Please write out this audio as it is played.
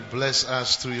bless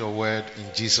us through your word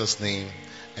in Jesus' name.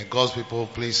 And God's people,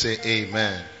 please say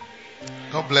amen.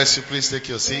 God bless you. Please take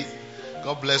your seat.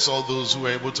 God bless all those who were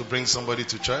able to bring somebody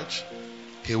to church.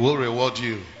 He will reward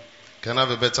you. Can I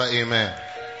have a better amen?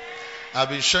 I've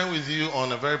been sharing with you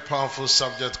on a very powerful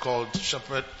subject called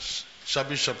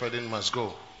Shabby Shepherding Must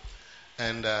Go.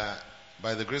 And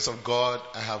by the grace of God,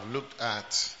 I have looked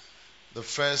at the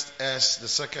first S, the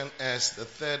second S, the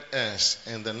third S,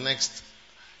 and the next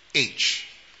H.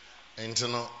 And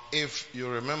if you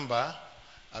remember,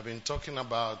 I've been talking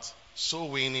about soul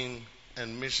winning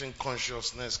and mission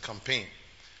consciousness campaign.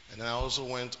 And then I also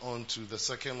went on to the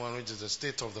second one, which is the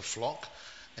state of the flock.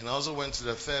 And I also went to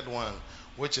the third one,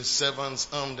 which is servants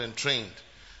armed and trained.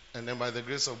 And then by the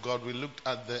grace of God, we looked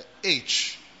at the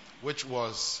H, which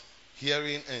was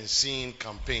hearing and seeing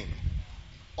campaign.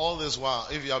 All this while,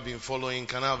 if you have been following,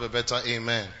 can I have a better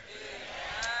amen? Amen.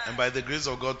 And by the grace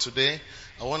of God today,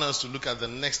 I want us to look at the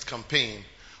next campaign,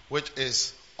 which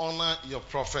is Honor Your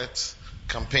Prophet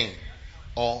campaign.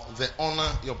 Or the Honor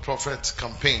Your Prophet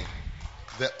campaign.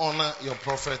 The Honor Your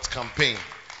Prophet campaign.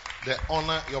 The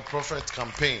Honor Your Prophet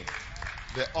campaign.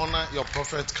 The Honor Your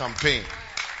Prophet campaign.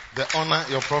 The Honor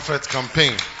Your Prophet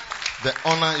campaign. The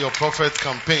Honor Your Prophet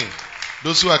campaign.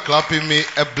 Those who are clapping me,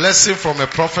 a blessing from a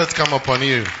prophet come upon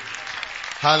you.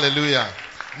 Hallelujah.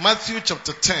 Matthew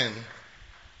chapter 10,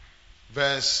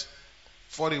 verse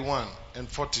 41 and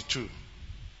 42.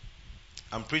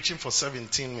 I'm preaching for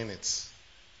 17 minutes.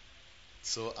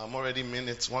 So I'm already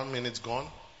 1 minute gone.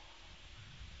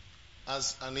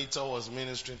 As Anita was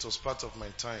ministering, it was part of my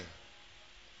time.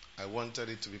 I wanted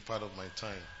it to be part of my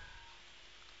time.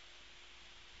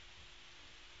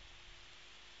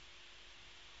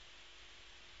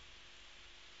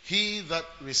 He that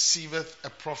receiveth a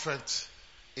prophet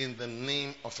in the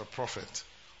name of a prophet,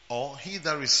 or he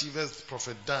that receiveth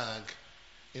Prophet Dag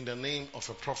in the name of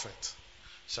a prophet,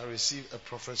 shall receive a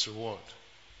prophet's reward.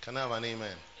 Can I have an amen?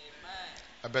 Amen.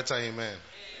 A better amen. Amen.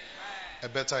 A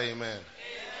better amen. Amen.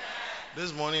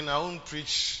 This morning I won't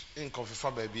preach in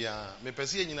Kofifa baby.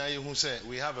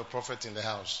 We have a prophet in the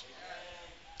house.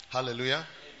 Hallelujah. Amen.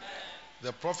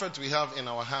 The prophet we have in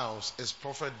our house is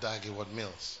Prophet Dag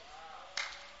Heward-Mills.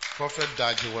 Prophet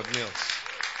Dag Heward-Mills.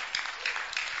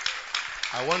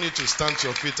 I want you to stand to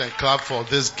your feet and clap for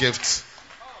this gift.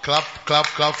 Clap, clap,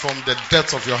 clap from the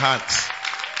depth of your heart.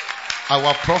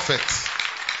 Our prophet.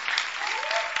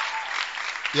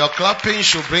 Your clapping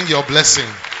should bring your blessing.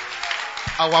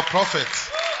 Our prophet.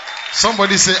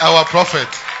 Somebody say our prophet.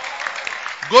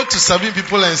 Go to 7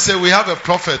 people and say we have a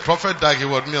prophet. Prophet Dag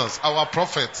Heward-Mills. Our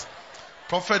prophet.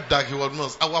 Prophet Dag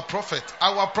Heward-Mills. Our prophet.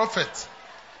 Our prophet.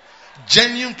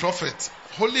 Genuine prophet.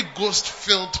 Holy Ghost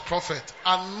filled prophet.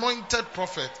 Anointed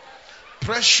prophet.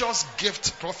 Precious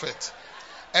gift prophet.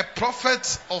 A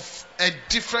prophet of a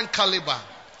different caliber.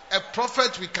 A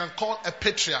prophet we can call a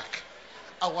patriarch.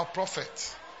 Our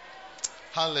prophet.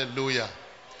 Hallelujah.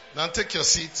 Now take your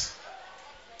seat.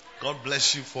 God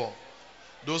bless you for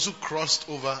those who crossed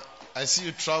over. I see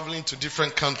you traveling to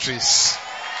different countries.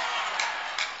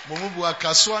 You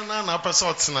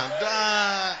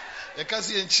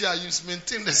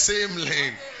maintain the same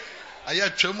lane.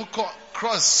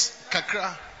 Cross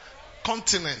kakra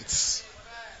continents.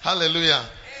 Hallelujah.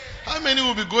 How many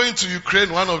will be going to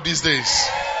Ukraine one of these days?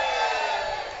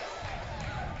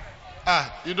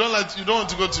 You don't want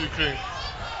to go to Ukraine.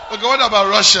 Okay, what about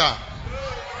Russia?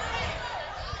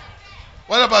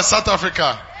 What about South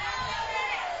Africa?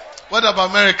 What about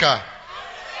America?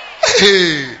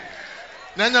 Hey,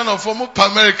 Nanya no for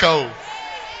America.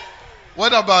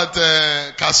 What about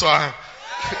Kaswa?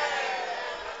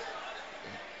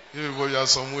 You are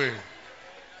somewhere.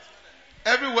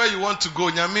 Everywhere you want to go,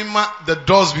 Nyamima, the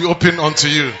doors be open unto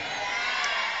you.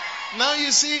 Now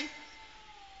you see,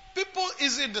 people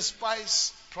easily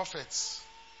despise prophets.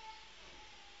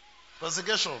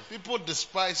 Persecution. People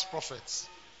despise prophets.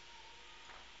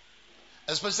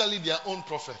 Especially their own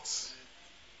prophets.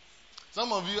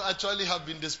 Some of you actually have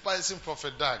been despising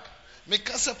Prophet Dag.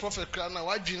 Make us a prophet now.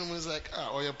 Why do you know is like,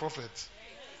 or your prophet?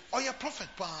 Or your prophet.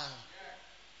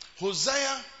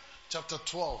 Hosea chapter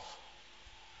 12.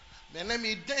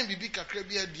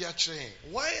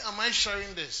 Why am I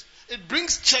sharing this? It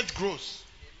brings church growth.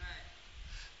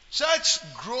 Church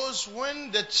grows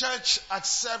when the church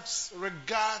accepts,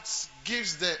 regards,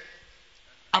 gives the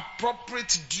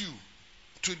appropriate due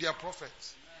to their prophet.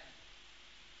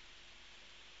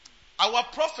 Our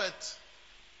prophet,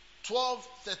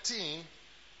 12:13,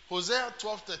 Hosea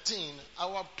 12:13,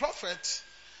 our prophet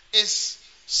is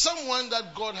someone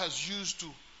that God has used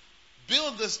to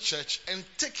build this church and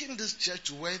taking this church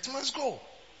to where it must go.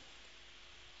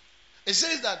 It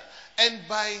says that, and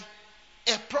by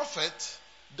a prophet,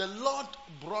 the Lord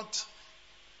brought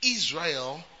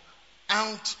Israel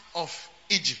out of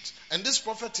Egypt. And this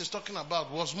prophet is talking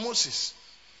about was Moses.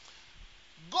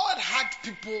 God had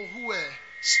people who were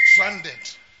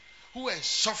stranded, who were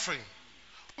suffering,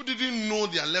 who didn't know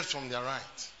their left from their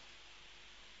right.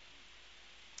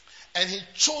 And he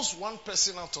chose one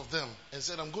person out of them and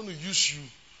said, I'm going to use you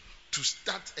to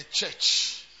start a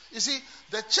church. You see,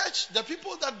 the church, the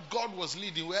people that God was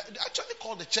leading were actually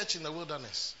called the church in the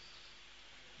wilderness.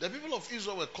 The people of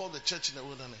Israel were called the church in the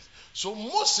wilderness. So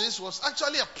Moses was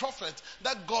actually a prophet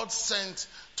that God sent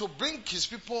to bring his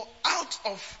people out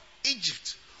of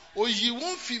Egypt. Or you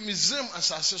won't feel Mizraim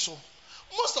as I say so.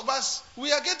 Most of us,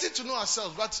 we are getting to know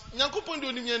ourselves, but Nyankopon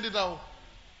do ni ended now.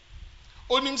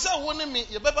 Onimsa wone me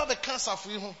ye beba be cancer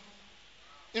for you.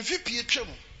 In fi pie twem.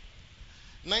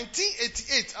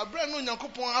 1988, Abra no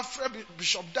Nyankopon afre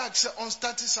Bishop Dag say on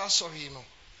status sorry no.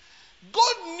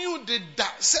 God knew the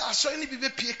say asori ni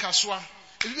bibe pie kaswa,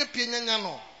 bibe pie nyanya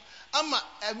no. Ama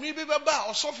emi bibe ba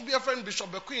osofu bi friend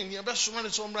Bishop Queen ni ebe soma ne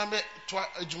so mra be to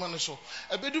adwuma ne so.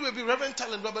 Ebedu be Reverend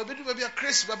Talent baba, ebedu be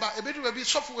Chris baba, ebedu be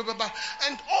sofu baba,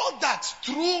 and all that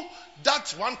through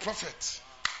that one prophet.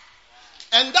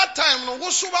 And that time no wo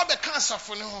so ba be cancer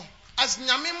for ne ho. As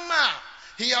nyame ma,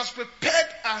 he has prepared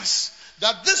us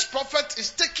that this prophet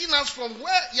is taking us from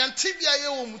where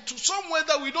Yantibia to somewhere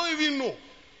that we don't even know.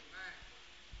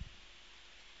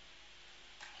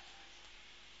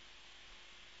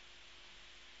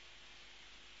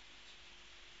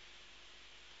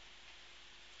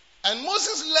 And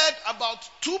Moses led about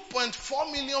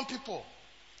 2.4 million people.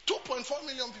 2.4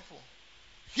 million people.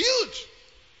 Huge.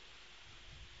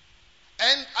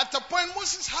 And at a point,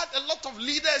 Moses had a lot of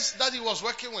leaders that he was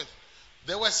working with.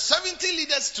 There were 70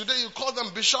 leaders today, you call them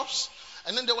bishops.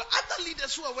 And then there were other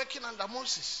leaders who were working under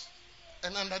Moses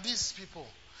and under these people.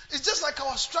 It's just like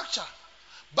our structure.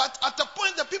 But at a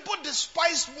point, the people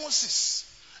despised Moses.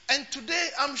 And today,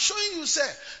 I'm showing you, sir,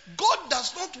 God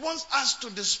does not want us to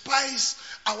despise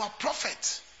our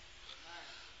prophet.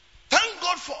 Thank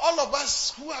God for all of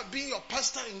us who have been your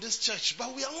pastor in this church.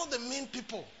 But we are not the main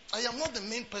people. I am not the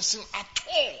main person at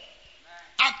all.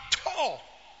 At all.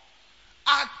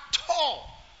 At all.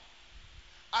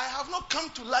 I have not come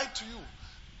to lie to you.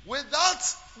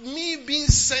 Without me being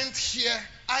sent here,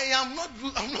 I'm not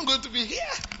going to be here.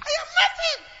 I am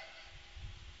nothing.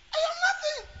 I am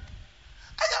nothing.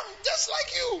 I am just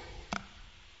like you.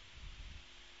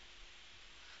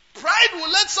 Pride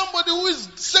will let somebody who is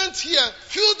sent here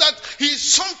feel that he is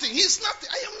something. He is nothing.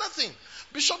 I am nothing.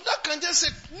 Bishop Dag can just say,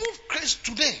 move Christ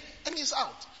today, and he's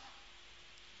out.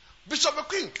 Bishop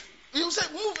Queen, he will say,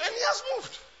 move, and he has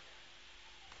moved.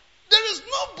 There is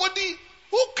nobody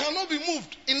who cannot be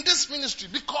moved in this ministry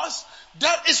because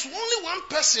there is only one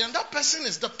person, and that person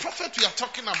is the prophet we are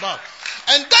talking about.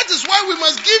 And that is why we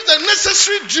must give the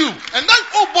necessary due. And that,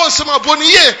 oh boy, Sama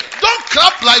Boniye, don't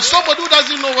clap like somebody who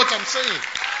doesn't know what I'm saying.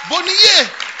 Boniye.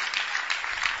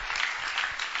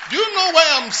 Do you know why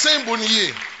I'm saying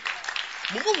Boniye?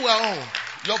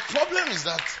 Your problem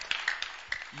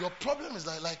is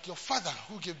that like your father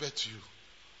who gave birth to you,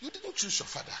 you didn't choose your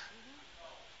father.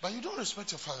 But you don't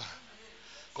respect your father.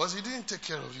 Because he didn't take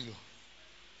care of you.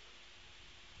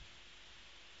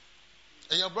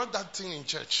 And you brought that thing in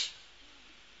church.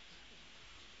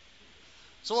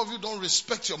 Some of you don't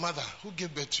respect your mother who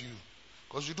gave birth to you.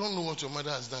 Because you don't know what your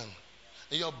mother has done.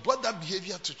 And you have brought that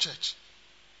behavior to church.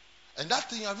 And that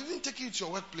thing, you have even taken it to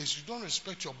your workplace. You don't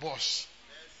respect your boss.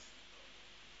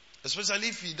 Especially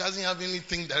if he doesn't have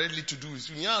anything directly to do with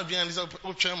you.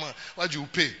 Oh, chairman, what do you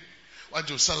pay? What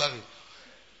do you salary?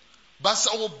 But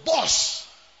our boss,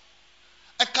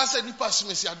 I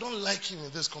don't like him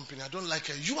in this company. I don't like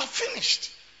her. You are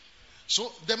finished.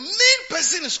 So the main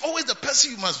person is always the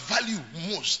person you must value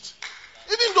most.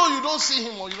 Even though you don't see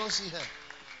him or you don't see her.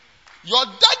 Your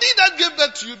daddy that gave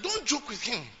birth to you, don't joke with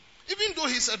him. Even though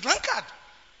he's a drunkard.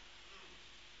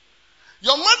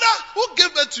 Your mother who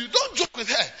gave birth to you, don't joke with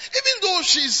her. Even though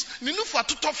she's Ninufa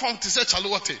to top form to say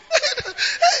Chalote.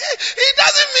 It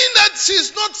doesn't mean that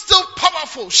she's not still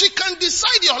powerful. She can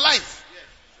decide your life.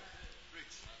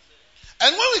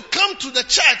 And when we come to the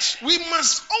church, we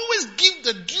must always give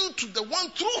the due to the one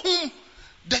through whom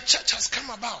the church has come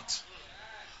about.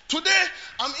 Today,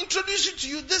 I'm introducing to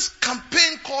you this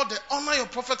campaign called the Honor Your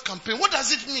Prophet campaign. What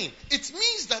does it mean? It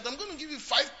means that I'm going to give you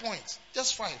 5 points,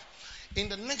 just 5, in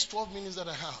the next 12 minutes that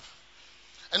I have.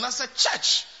 And as a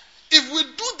church, if we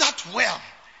do that well,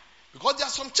 because there are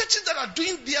some churches that are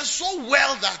doing there so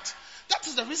well that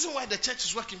is the reason why the church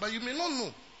is working, but you may not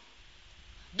know.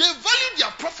 They value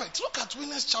their prophet. Look at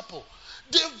Winners Chapel.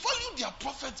 They value their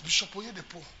prophet, Bishop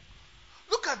Oyedepo.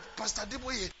 Look at Pastor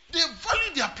Deboye. They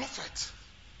value their prophet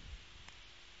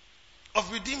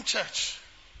of Redeemed Church.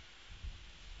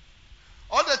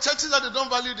 All the churches that they don't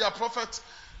value their prophet,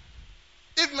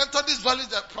 if Methodists value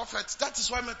their prophet, that is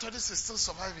why Methodists is still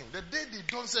surviving. The day they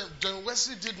don't say John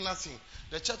Wesley did nothing,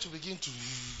 the church will begin to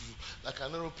like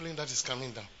an aeroplane that is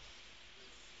coming down.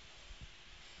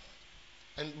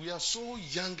 And we are so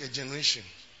young a generation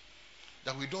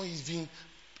that we don't even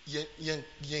we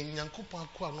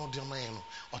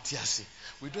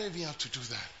don't even have to do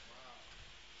that.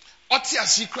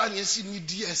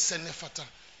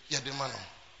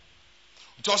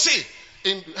 So see,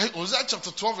 in Hosea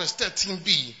chapter 12 verse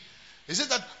 13b, it says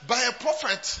that by a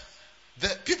prophet,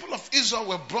 the people of Israel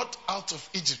were brought out of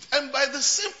Egypt. And by the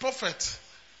same prophet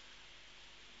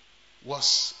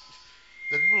was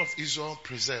the people of Israel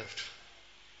preserved.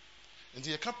 And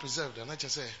you can't preserve them.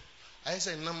 I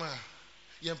say, Nama,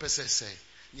 Yempese say,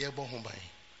 Yebo Humbai.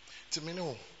 To me,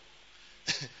 no.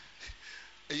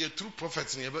 A true prophet,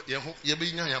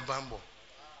 Yebinya Yabambo.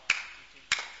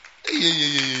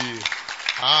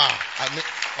 I mean,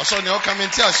 also, now come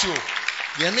and tell you.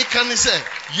 Yemi can say,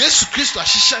 yes, Christ,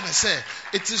 say,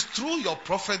 it is through your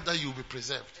prophet that you will be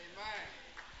preserved.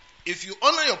 If you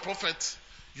honor your prophet,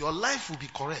 your life will be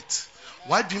correct.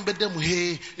 Why do you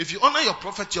if you honor your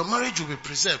prophet, your marriage will be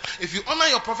preserved. If you honor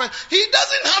your prophet, he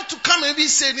doesn't have to come and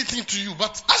say anything to you.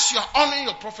 But as you are honoring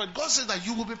your prophet, God says that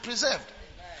you will be preserved.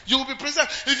 You will be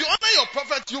preserved. If you honor your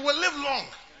prophet, you will live long.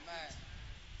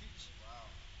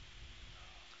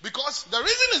 Because the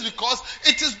reason is because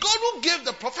it is God who gave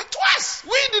the prophet to us.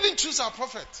 We didn't choose our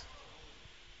prophet.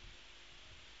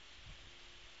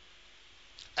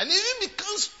 And it even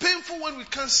becomes painful when we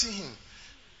can't see him.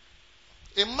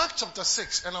 In Mark chapter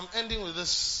 6, and I'm ending with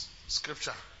this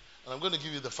scripture, and I'm going to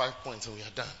give you the 5 points and we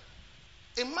are done.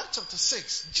 In Mark chapter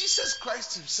 6, Jesus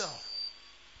Christ himself,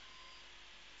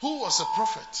 who was a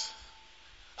prophet,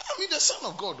 the Son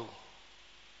of God,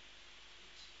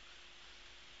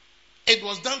 it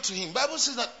was done to him. Bible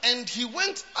says that, and he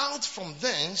went out from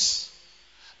thence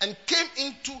and came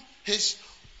into his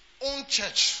own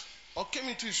church, or came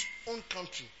into his own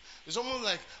country. It's almost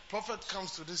like prophet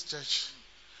comes to this church,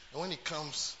 and when he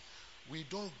comes, we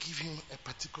don't give him a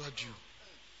particular due.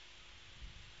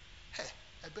 Hey,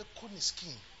 I bet cool his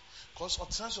skin. Because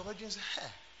at times of say,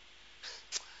 hey,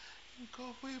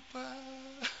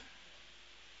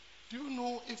 do you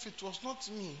know if it was not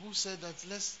me who said that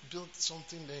let's build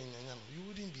something there in Nyanyano, you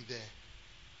wouldn't be there.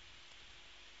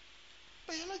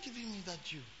 But you're not giving me that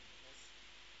due.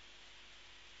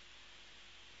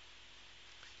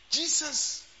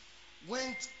 Jesus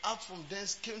went out from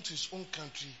thence, came to his own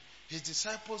country. His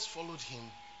disciples followed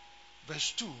him.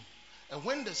 Verse 2. And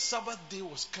when the Sabbath day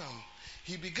was come,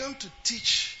 he began to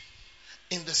teach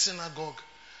in the synagogue.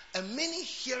 And many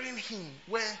hearing him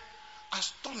were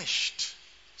astonished,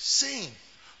 saying,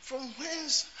 from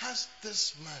whence has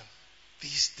this man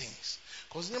these things?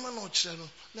 Because they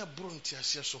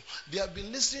have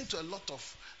been listening to a lot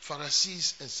of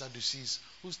Pharisees and Sadducees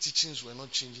whose teachings were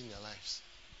not changing their lives.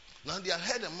 Now they had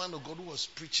heard a man of God who was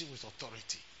preaching with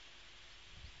authority.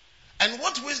 And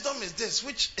what wisdom is this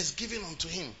which is given unto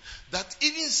him, that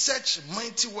even such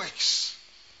mighty works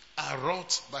are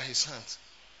wrought by his hand?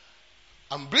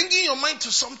 I'm bringing your mind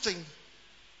to something.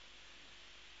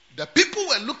 The people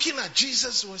were looking at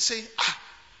Jesus and were saying,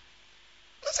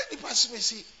 let's say the person may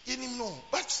say, no.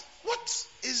 But what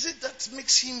is it that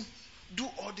makes him do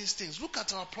all these things? Look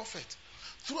at our prophet.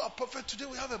 Through our prophet today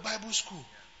we have a Bible school.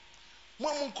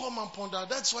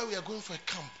 That's why we are going for a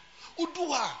camp.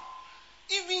 Uduha.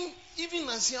 Even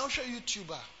Nancy, I'll show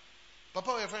YouTuber.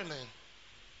 Papa, we're friend.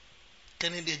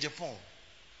 Kennedy Japan.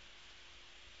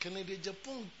 Kennedy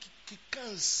Japan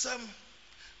can some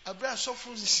Abra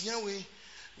suffer this way.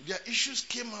 Their issues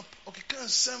came up. Okay, can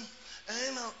some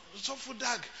and suffer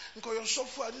dag. Because your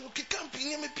suffer okay can't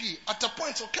be at a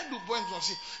point, okay, do point.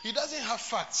 He doesn't have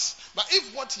facts. But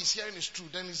if what he's hearing is true,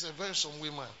 then he's a very some way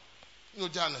man. No,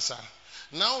 Janasa.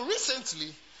 Now,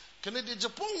 recently, Kennedy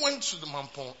Japan went to the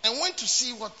Mampong and went to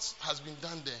see what has been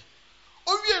done there.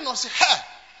 Owie no say, hey!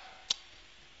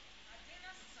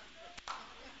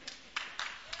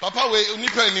 Papa, we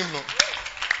unipa him no.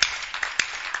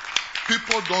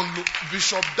 People don't know.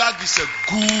 Bishop Dag is a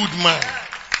good man.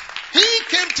 He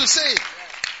came to say,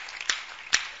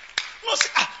 no say,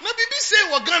 na bibi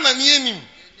say wagana ni enim.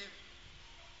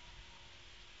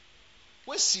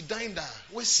 Where's he dying there?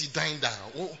 Where's he dying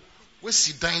there? Where's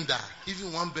he dying there?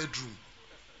 Even one bedroom.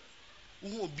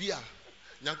 Who be a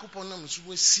Yankopon nam so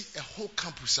we see a whole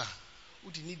campus.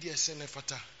 Who did need the SNF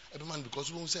fata? Every man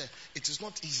because we say it is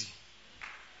not easy.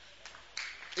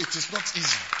 It is not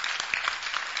easy.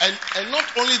 And not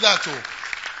only that,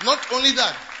 not only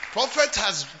that, Prophet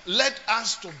has led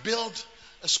us to build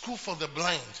a school for the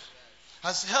blind.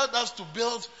 Has helped us to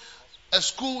build a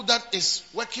school that is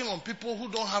working on people who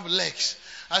don't have legs.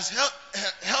 Has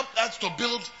helped us to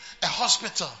build a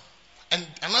hospital. And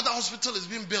another hospital is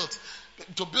being built.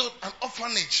 To build an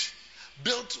orphanage.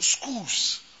 Build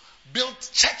schools. Build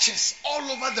churches all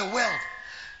over the world.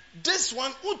 This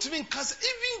one, even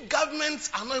governments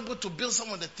are not able to build some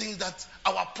of the things that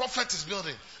our prophet is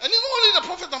building. And it's not only the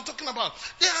prophet I'm talking about.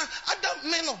 There are other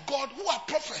men of God who are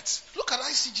prophets. Look at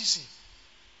ICGC.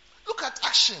 Look at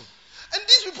Action. And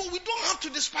these people, we don't have to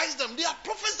despise them. They are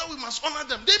prophets that we must honor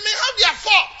them. They may have their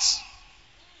faults.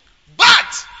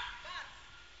 But,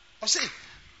 I say,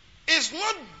 is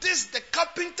not this the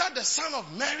carpenter, the son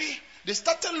of Mary? They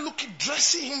started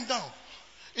dressing him down.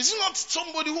 Is it not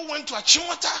somebody who went to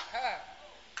Achimota?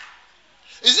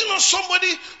 Is it not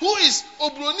somebody who is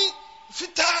Obroni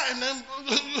Fita and then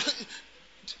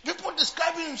people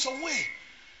describing him some way?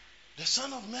 The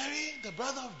son of Mary, the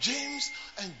brother of James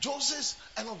and Joseph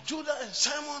and of Judah and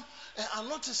Simon, and are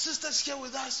not his sisters here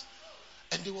with us?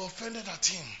 And they were offended at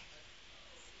him.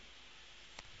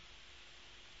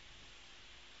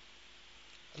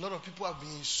 A lot of people have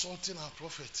been insulting our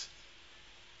prophet.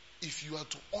 If you are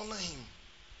to honor him,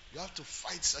 you have to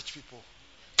fight such people.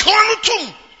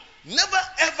 Never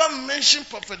ever mention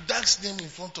Prophet Doug's name in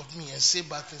front of me and say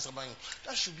bad things about him.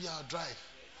 That should be our drive.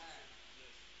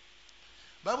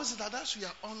 Bible says that as we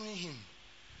are honoring him,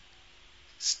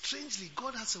 strangely,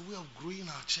 God has a way of growing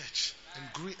our church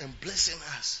and blessing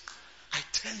us. I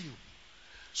tell you.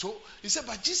 So he said,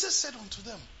 but Jesus said unto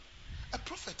them, a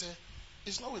prophet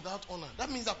is not without honor. That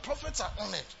means that prophets are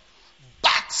honored.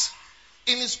 But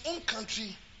in his own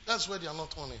country, that's where they are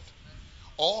not honored.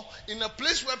 Or in a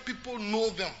place where people know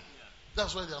them,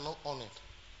 that's where they are not honored.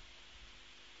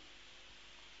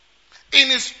 In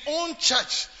his own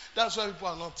church, that's where people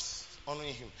are not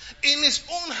honoring him. In his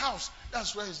own house,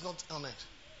 that's where he's not honored.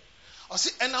 Or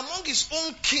see, and among his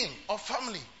own kin or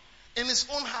family, in his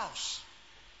own house.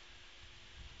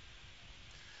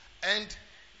 And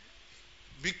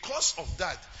because of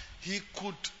that, he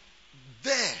could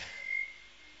there,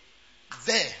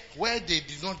 where they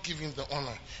did not give him the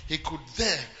honor, he could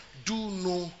there do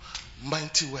no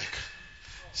mighty work.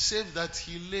 Save that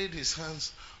he laid his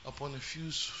hands upon a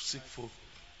few sick folk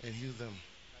and healed them.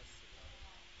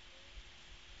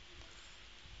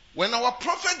 When our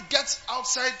prophet gets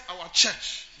outside our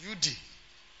church, UD,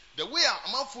 the way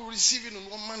I'm for receiving in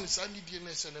one man is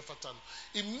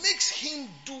it makes him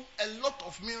do a lot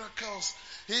of miracles.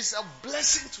 He's a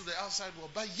blessing to the outside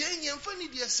world. But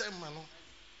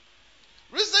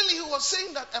recently he was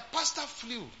saying that a pastor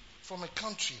flew from a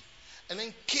country and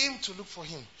then came to look for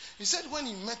him. He said when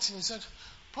he met him, he said,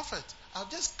 Prophet, I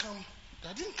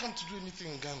didn't come to do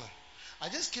anything in Ghana. I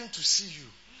just came to see you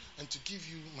and to give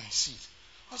you my seed.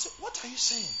 I said, what are you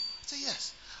saying? I said,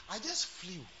 yes, I just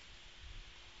flew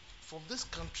from this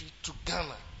country to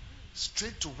Ghana,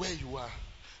 straight to where you are,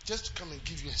 just to come and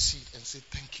give you a seed and say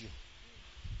thank you.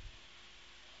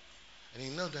 And he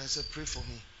knelt down and said, pray for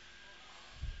me.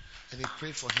 And he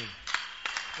prayed for him.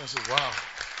 I said, wow.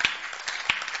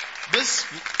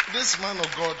 This man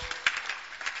of God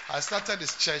has started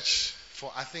his church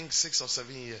for I think 6 or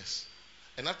 7 years.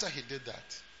 And after he did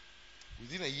that,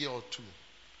 within a year or two,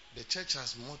 the church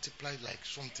has multiplied like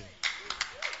something.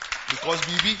 Because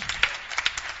Bibi,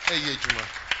 hey Juma.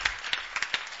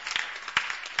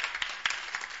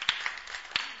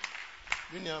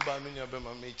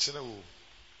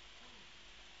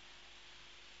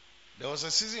 There was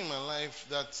a season in my life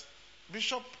that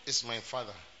Bishop is my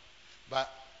father. But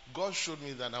God showed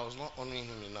me that I was not honoring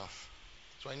him enough.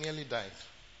 So I nearly died.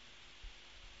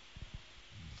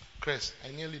 Chris,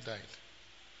 I nearly died.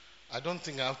 I don't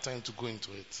think I have time to go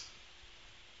into it.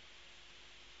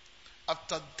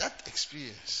 After that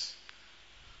experience,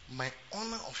 my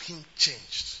honor of him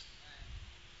changed.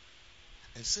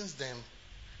 And since then,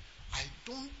 I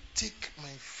don't take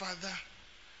my father,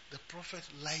 the prophet,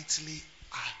 lightly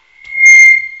at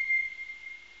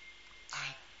all.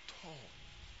 At all.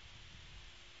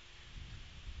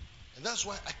 And that's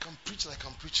why I can preach like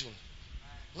I'm preaching.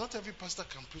 Not every pastor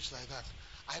can preach like that.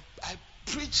 I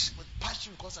preach with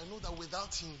passion because I know that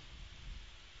without him,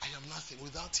 I am nothing.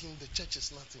 Without him, the church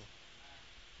is nothing.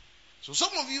 So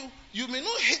some of you may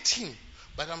not hate him,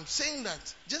 but I'm saying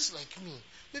that just like me,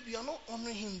 maybe you're not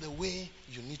honoring him the way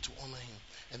you need to honor him.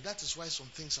 And that is why some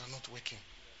things are not working.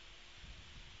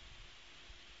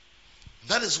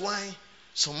 That is why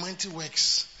some mighty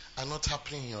works are not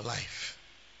happening in your life.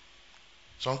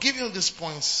 So I'm giving you these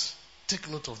points. Take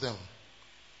note of them.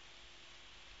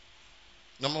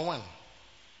 Number one,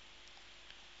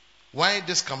 why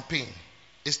this campaign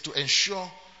is to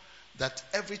ensure that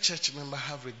every church member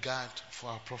have regard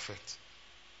for our prophet.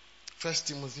 1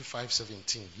 Timothy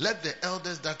 5:17. Let the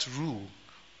elders that rule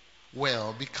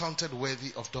well be counted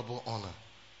worthy of double honor,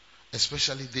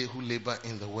 especially they who labor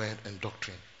in the word and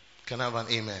doctrine. Can I have an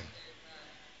amen?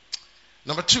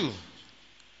 Number two,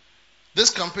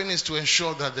 this campaign is to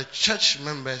ensure that the church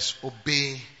members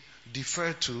obey,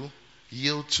 defer to,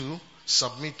 yield to,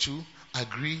 submit to,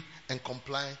 agree, and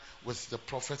comply with the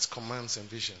prophet's commands and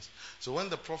visions. So when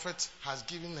the prophet has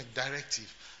given a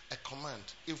directive, a command,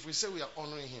 if we say we are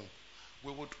honoring him,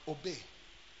 we would obey.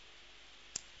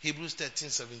 Hebrews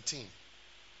 13:17.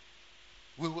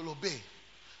 We will obey.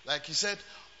 Like he said,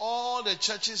 all the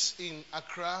churches in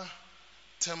Accra,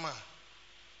 Tema,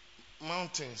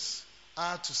 mountains,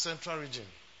 are to Central Region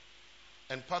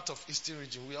and part of Eastern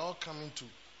Region. We are all coming to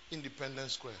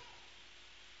Independence Square.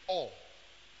 All.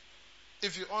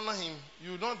 If you honor him,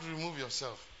 you will not remove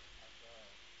yourself.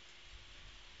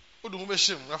 He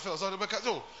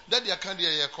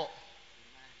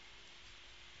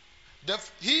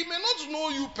may not know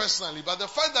you personally, but the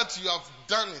fact that you have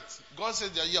done it, God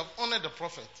says that you have honored the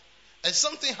prophet, and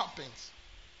something happens.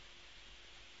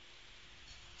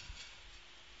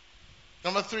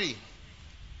 Number three,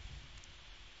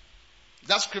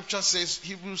 that scripture says,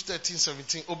 Hebrews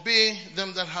 13:17, obey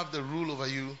them that have the rule over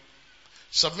you.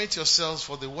 Submit yourselves,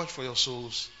 for they watch for your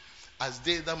souls, as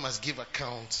they that must give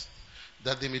account,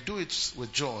 that they may do it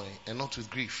with joy and not with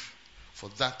grief, for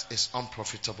that is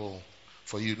unprofitable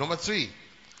for you. Number three,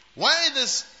 why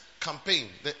this campaign,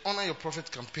 the Honor Your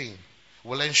Prophet campaign,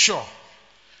 will ensure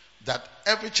that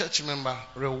every church member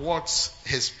rewards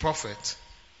his prophet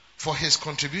for his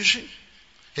contribution,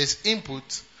 his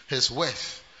input, his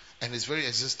worth, and his very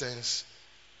existence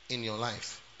in your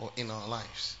life or in our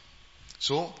lives.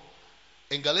 So,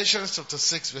 in Galatians chapter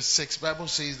 6 verse 6, Bible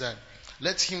says that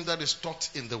let him that is taught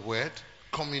in the word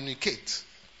communicate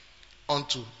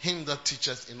unto him that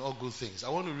teacheth in all good things. I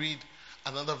want to read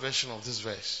another version of this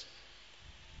verse.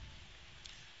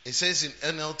 It says in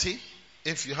NLT,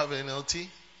 if you have an NLT,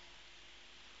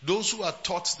 those who are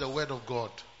taught the word of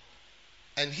God,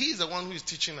 and he is the one who is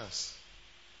teaching us.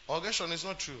 Augustion is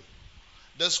not true.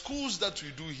 The schools that we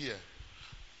do here,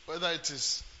 whether it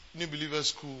is New Believer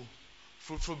School,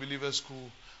 Fruitful Believer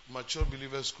School, Mature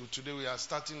Believer School, today we are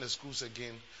starting the schools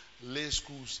again, lay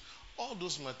schools, all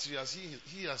those materials,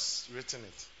 he has written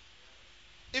it.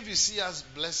 If you see us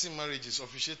blessing marriages,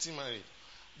 officiating marriage,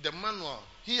 the manual,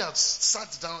 he has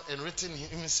sat down and written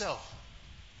himself.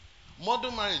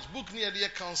 Model marriage, book near the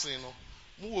counseling,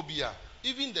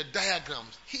 even the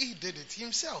diagrams, he did it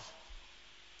himself.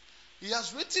 He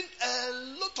has written a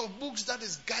lot of books that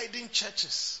is guiding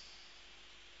churches.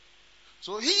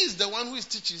 So he is the one who is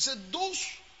teaching. He said those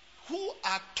who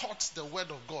are taught the word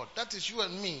of God, that is you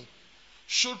and me,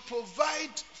 should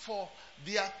provide for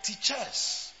their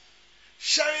teachers,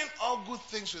 sharing all good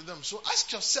things with them. So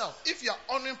ask yourself, if you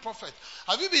are honoring prophet,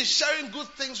 have you been sharing good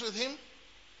things with him?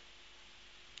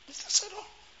 Mr. Sado,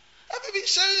 have you been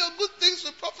sharing your good things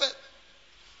with prophet?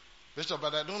 Bishop,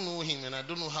 but I don't know him and I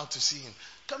don't know how to see him.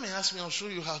 Come and ask me, I'll show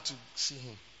you how to see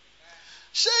him.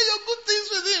 Share your good things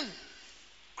with him.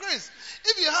 Grace,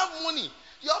 if you have money,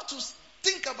 you have to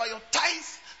think about your tithe,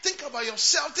 think about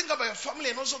yourself, think about your family,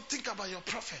 and also think about your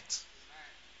prophet.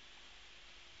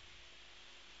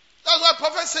 That's why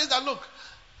prophet says that, look,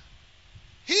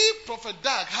 Prophet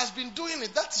Dag, has been doing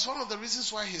it. That is one of the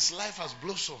reasons why his life has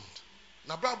blossomed.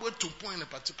 Nabra went to point in a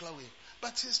particular way.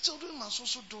 But his children must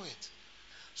also do it.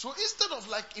 So instead of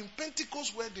like in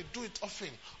Pentecost where they do it often,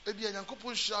 maybe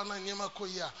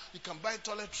you can buy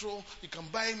toilet roll, you can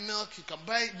buy milk, you can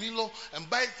buy Milo and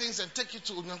buy things and take it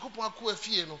to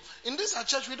Unyankopo. In this our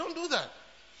church we don't do that.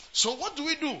 So what do?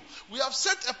 We have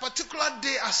set a particular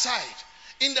day aside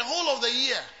in the whole of the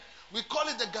year. We call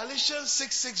it the Galatians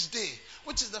 6 day,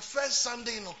 which is the first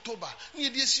Sunday in October.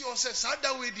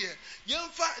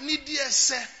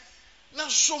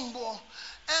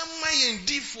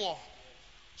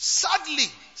 Sadly,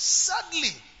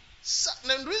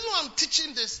 the reason why I'm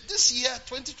teaching this year,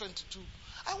 2022,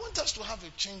 I want us to have a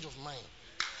change of mind.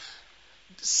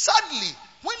 Sadly,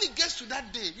 when it gets to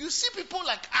that day, you see people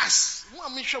like us.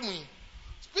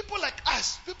 People like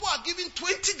us, people are giving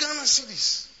 20 Ghana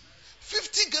cedis,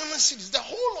 50 Ghana cedis, the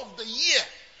whole of the year,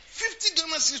 50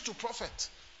 Ghana cedis to prophet.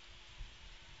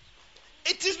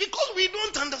 It is because we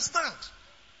don't understand.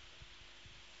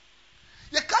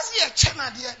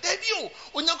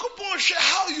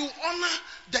 How you honor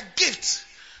the gift,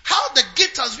 how the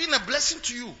gift has been a blessing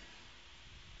to you.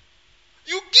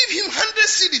 You give him 100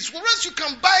 cedis, whereas you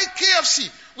can buy KFC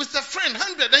with a friend,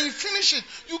 100, and you finish it.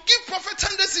 You give prophet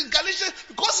 100 cedis, Galatians,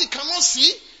 because he cannot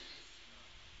see.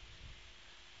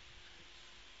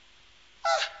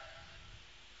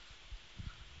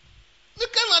 You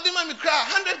cannot demand me cry,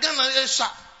 100 Ghana extra.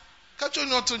 Catch you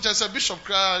not to just bishop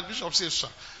cry, bishop says, sir.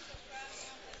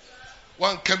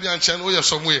 One Kebian Chan, we are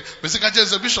somewhere. Basically,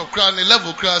 just a bishop cry, and a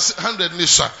level cry, 100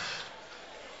 Nisha.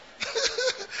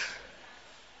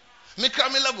 Me cry,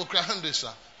 me level cry, 100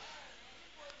 sir.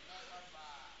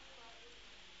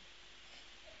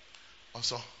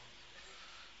 Also,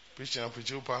 preaching and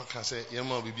preaching, can say,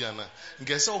 Yama Bibiana.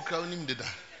 Guess all crowning him did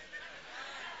that.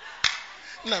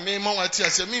 Na me ma wati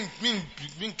ase me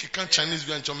can Chinese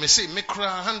bi ancho me say me cry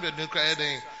 100 me cry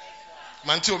den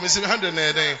man ti o me say 100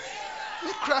 na den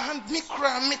me cry 100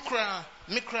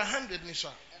 ni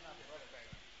sha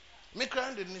me cry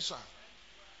 100 ni sha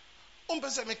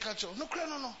pese me catch no cry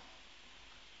no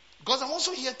because I'm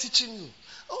also here teaching you.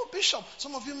 Oh bishop,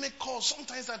 some of you make calls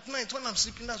sometimes at night when I'm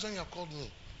sleeping. That's when you have called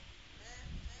me.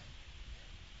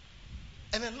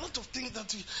 And a lot of things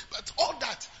that but all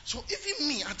that. So even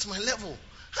me at my level,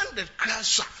 100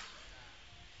 crash.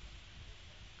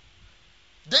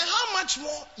 Then how much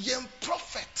more young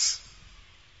prophets?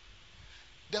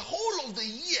 The whole of the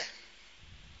year.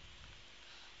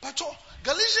 But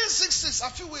Galatians 6:6, I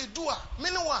feel we do a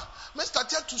meanwhile, me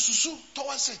started to susu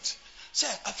towards it. Say,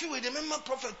 I feel we the member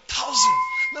prophet 1,000,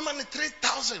 member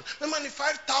 3,000, member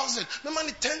 5,000,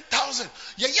 member 10,000.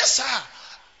 Yeah, yes, sir.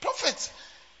 Prophet.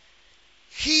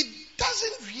 He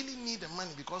doesn't really need the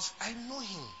money because I know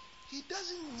him. He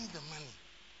doesn't need the money.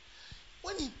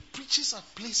 When he preaches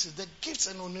at places, the gifts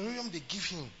and honorarium they give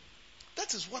him,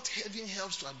 that is what heaven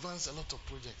helps to advance a lot of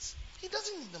projects. He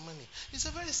doesn't need the money. He's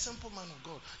a very simple man of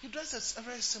God. He drives a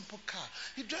very simple car.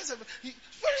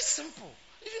 Very simple.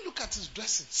 Even look at his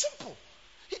dressing. Simple.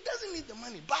 He doesn't need the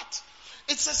money. But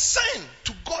it's a sign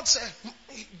to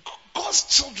God's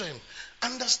children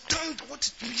understand what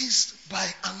it means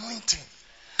by anointing.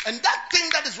 And that thing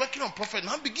that is working on prophet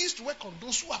now begins to work on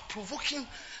those who are provoking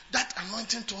that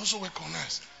anointing to also work on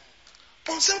us.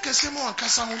 That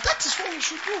is what we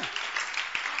should do.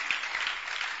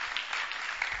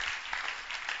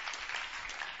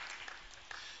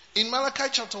 In Malachi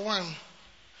chapter 1,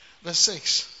 verse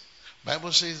 6,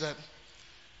 Bible says that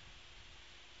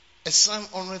a son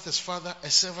honoreth his father,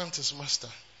 a servant his master.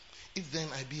 If then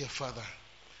I be a father,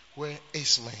 where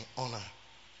is my honor?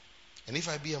 And if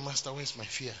I be a master, where is my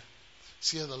fear?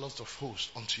 Saith the Lord of hosts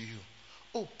unto you,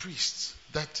 O priests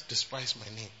that despise my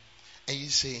name. And ye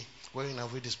say, wherein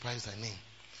have we despised thy name?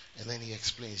 And then he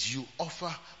explains, you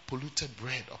offer polluted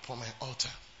bread upon my altar.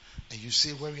 And you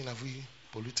say, wherein have we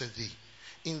polluted thee?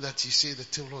 In that ye say, the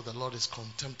table of the Lord is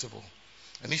contemptible.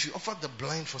 And if you offer the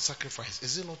blind for sacrifice,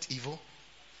 is it not evil?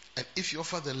 And if you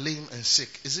offer the lame and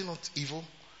sick, is it not evil?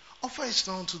 Offer it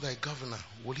now to thy governor.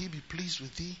 Will he be pleased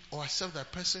with thee, or accept thy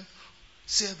person?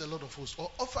 Saith the Lord of hosts.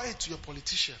 Or offer it to your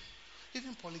politician.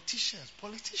 Even politicians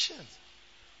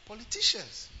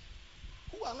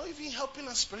who are not even helping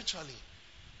us spiritually.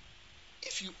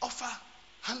 If you offer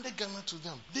 100 Ghana to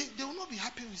them, they will not be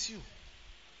happy with you.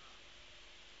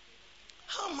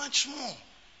 How much more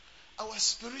our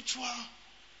spiritual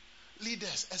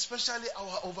leaders, especially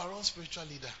our overall spiritual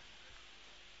leader.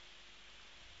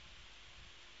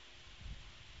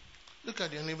 Look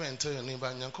at your neighbor and tell your neighbor,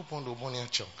 Nyankopon do boni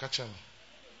acho, catch him.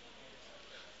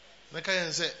 Like I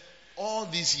say, all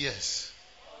these years,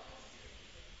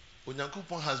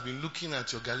 Nyankopon has been looking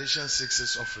at your Galatians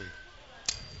 6 offering.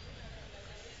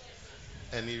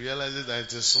 And he realizes that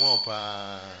it is small.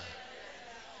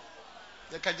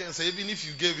 Like I say, even if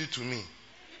you gave it to me,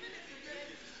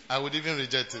 I would even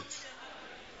reject it.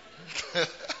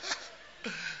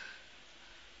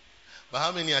 But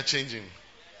how many are changing?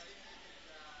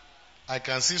 I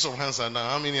can see some hands are down.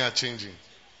 How many are changing?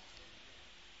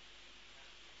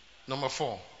 Number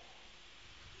 4.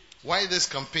 Why this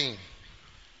campaign?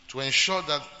 To ensure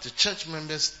that the church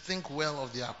members think well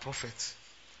of their prophet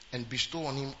and bestow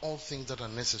on him all things that are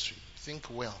necessary. Think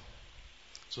well.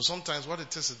 So sometimes what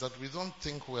it is that we don't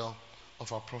think well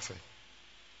of our prophet.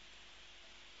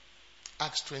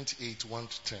 Acts 28,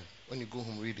 1-10. When you go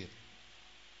home, read it.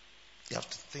 You have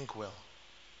to think well.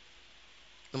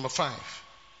 Number 5.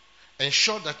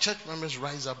 Ensure that church members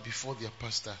rise up before their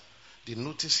pastor. They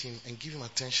notice him and give him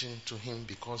attention to him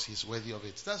because he's worthy of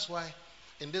it. That's why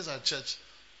in this our church,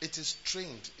 it is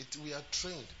trained. We are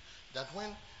trained that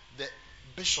when the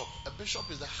bishop, a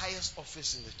bishop is the highest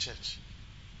office in the church.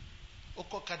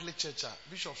 Oko Catholic Church,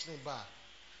 bishops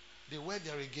they wear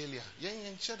their regalia.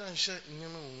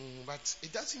 But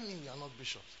it doesn't mean we are not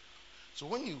bishops. So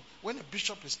when a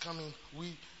bishop is coming,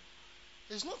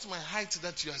 it's not my height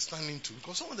that you are standing to,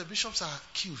 because some of the bishops are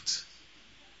cute.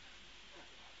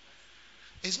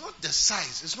 It's not the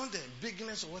size, it's not the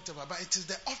bigness or whatever, but it is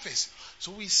the office.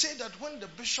 So we say that when the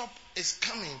bishop is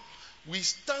coming, we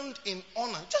stand in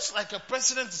honor. Just like a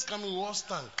president is coming, we all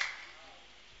stand.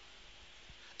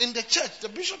 In the church, the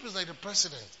bishop is like the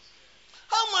president.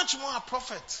 How much more a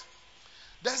prophet?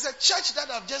 There's a church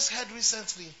that I've just heard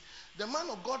recently. The man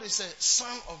of God is a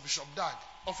son of Bishop Dag,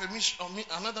 of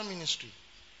another ministry.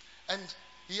 And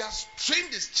he has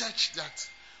trained his church that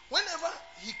whenever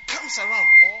he comes around,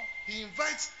 or he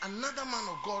invites another man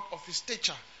of God of his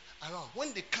stature around,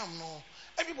 when they come now,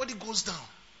 everybody goes down.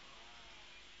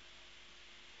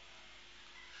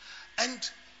 And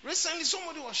recently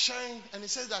somebody was sharing, and he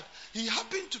said that he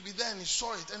happened to be there and he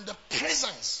saw it, and the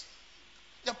presence.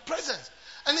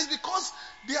 And it's because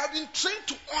they have been trained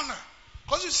to honor.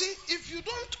 Because you see, if you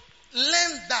don't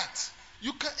learn that,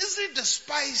 you can easily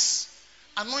despise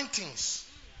anointings.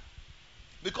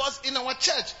 Because in our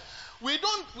church, we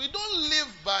don't live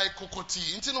by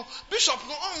kokoti. You know, Bishop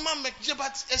no man make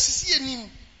but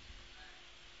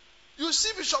you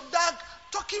see Bishop Dag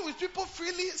talking with people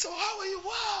freely. So how are you?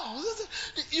 Wow.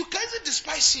 You can't even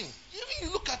despise him. Even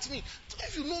you look at me.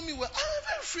 If you know me well, I'm a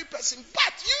very free person.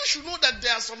 But you should know that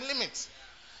there are some limits.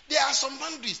 There are some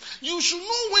boundaries. You should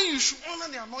know when you should honor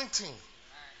the anointing.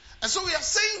 And so we are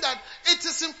saying that it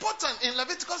is important in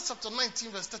Leviticus chapter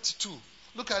 19 verse 32.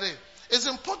 Look at it. It's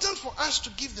important for us to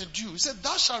give the due. He said,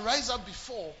 thou shalt rise up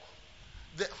before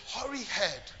the hoary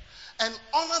head and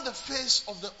honor the face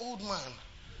of the old man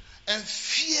and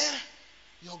fear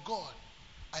your God.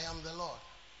 I am the Lord.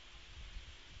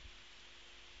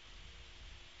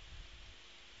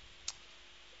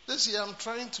 This year I'm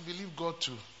trying to believe God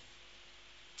to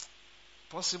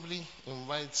possibly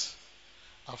invite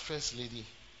our first lady.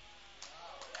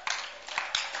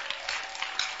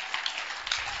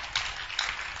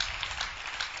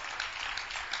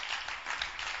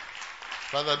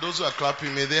 Father, those who are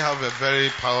clapping, may they have a very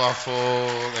powerful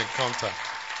encounter.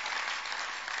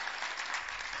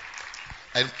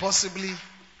 And possibly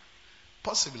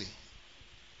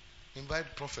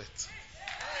invite prophet.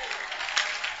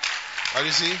 But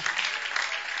you see,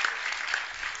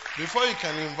 before you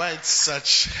can invite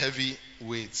such heavy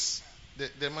weights,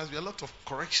 there must be a lot of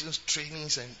corrections,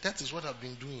 trainings, and that is what I've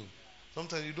been doing.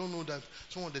 Sometimes you don't know that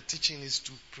some of the teaching is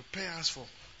to prepare us for,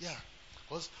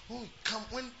 because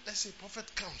when let's say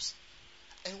prophet comes,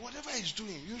 and whatever he's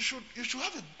doing, you should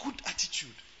have a good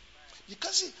attitude. You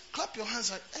can't say clap your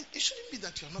hands. It shouldn't be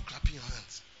that you are not clapping your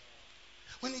hands.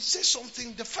 When he says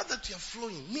something, the fact that you are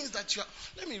flowing means that you are.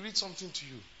 Let me read something to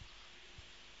you.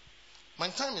 My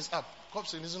time is up.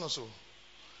 Copson, isn't it so?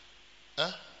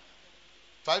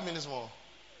 5 minutes more.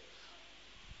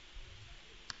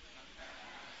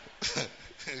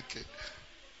 Okay.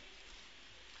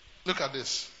 Look at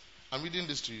this. I'm reading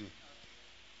this to you.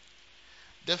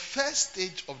 The first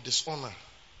stage of dishonor,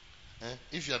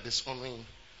 if you are dishonoring,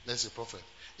 let's say prophet,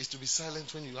 is to be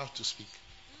silent when you have to speak.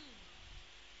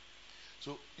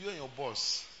 So you and your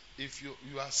boss, if you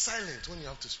are silent when you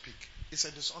have to speak, it's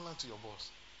a dishonor to your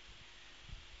boss.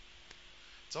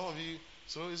 Some of you,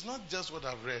 so it's not just what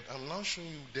I've read. I'm now showing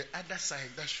you the other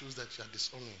side that shows that you are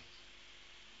dishonoring.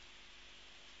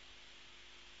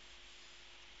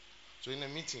 So in a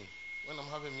meeting, when I'm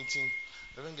having a meeting,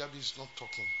 Reverend Gabby is not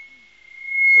talking.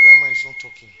 Reverend Amma is not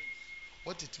talking.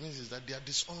 What it means is that they are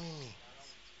disowning me.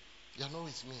 They are not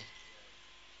with me.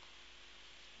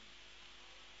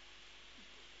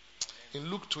 In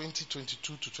Luke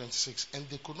 20:22-26, and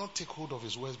they could not take hold of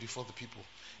his words before the people,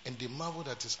 and they marveled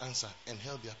at his answer and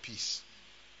held their peace.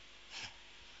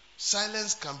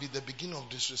 Silence can be the beginning of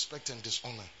disrespect and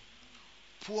dishonor.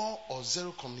 Poor or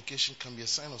zero communication can be a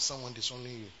sign of someone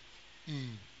disowning you.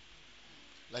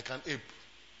 Like an ape.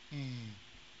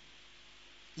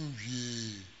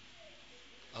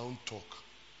 I won't talk.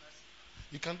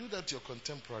 You can do that to your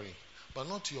contemporary, but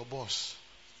not to your boss.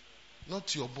 Not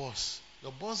to your boss.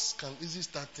 Your boss can easily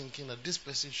start thinking that this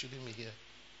person shouldn't be here.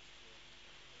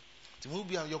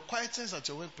 Your quietness at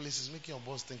your workplace is making your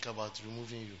boss think about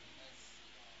removing you.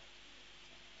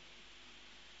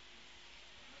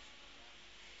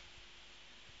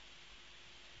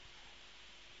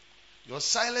 Your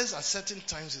silence at certain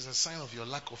times is a sign of your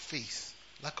lack of faith,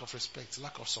 lack of respect,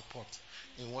 lack of support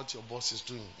in what your boss is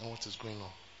doing and what is going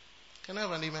on. Can I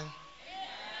have an amen?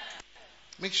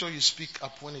 Make sure you speak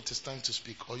up when it is time to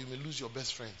speak, or you may lose your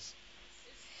best friends.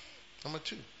 Number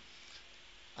 2,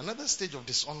 another stage of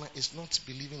dishonor is not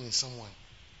believing in someone.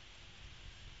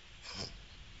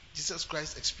 Jesus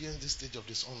Christ experienced this stage of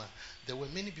dishonor. There were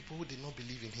many people who did not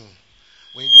believe in him.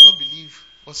 When you do not believe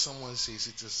what someone says,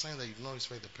 it's a sign that you do not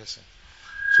respect the person.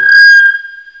 So,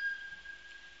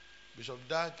 Bishop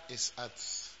Dag is at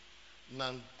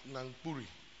Nangpuri.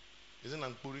 Is it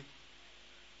Nangpuri?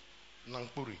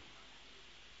 Nangpuri.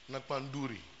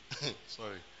 Nakpanduri.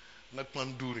 Sorry.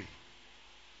 Nakpanduri.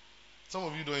 Some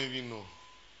of you don't even know.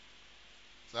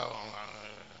 So,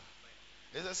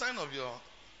 it's a sign of your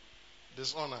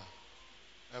dishonor.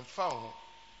 And found.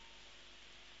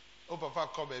 Oh, Papa,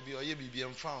 call baby, or ye be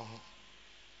and found.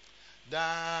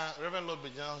 Da Reverend Lord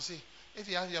Bejan say, if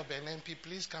you have your BNP,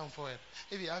 please come forward.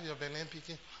 If you have your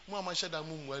BNP, Mama Shada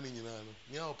Moon winning in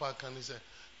Nia Park can say,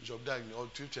 Bishop Dag or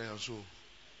treating your soul.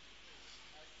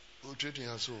 Or treating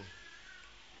your soul.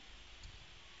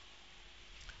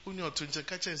 When you're to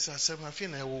catch and say, I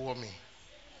feel I will me.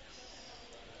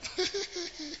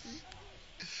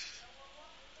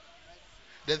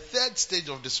 The third stage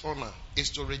of dishonor is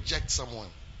to reject someone.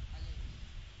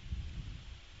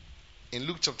 In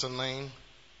Luke chapter 9,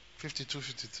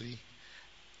 52-53,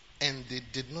 and they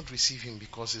did not receive him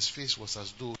because his face was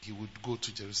as though he would go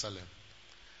to Jerusalem.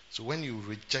 So when you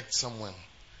reject someone,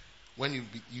 when you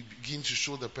begin to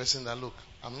show the person that, look,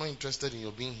 I'm not interested in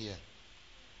your being here.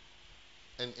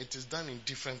 And it is done in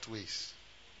different ways.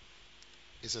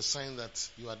 It's a sign that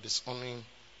you are dishonoring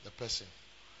the person.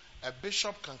 A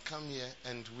bishop can come here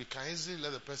and we can easily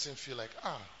let the person feel like,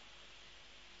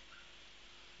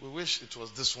 we wish it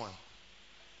was this one.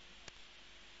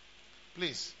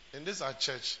 Please, in this our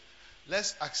church,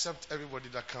 let's accept everybody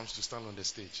that comes to stand on the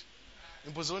stage.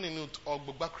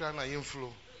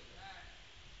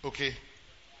 Okay.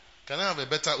 Can I have a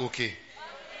better okay?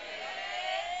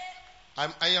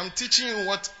 I am teaching you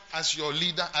what, as your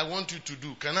leader, I want you to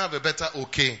do. Can I have a better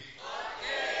okay?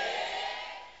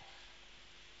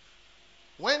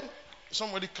 When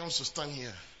somebody comes to stand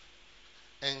here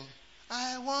and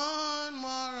I want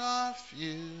more of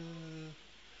you,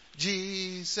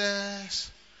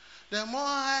 Jesus, the more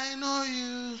I know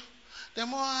you, the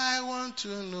more I want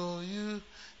to know you,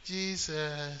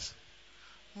 Jesus,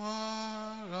 more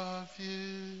of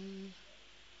you.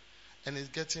 And it's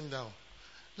getting down.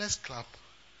 Let's clap.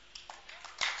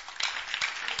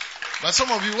 But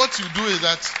some of you, what you do is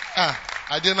that,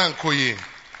 I didn't koye.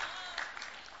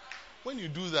 When you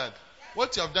do that,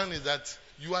 what you have done is that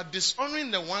you are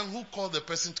dishonoring the one who called the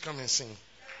person to come and sing.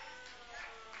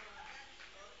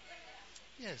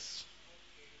 Yes.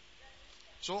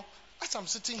 So, as I'm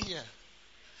sitting here,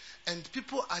 and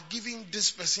people are giving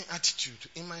this person attitude,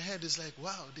 in my head it's like,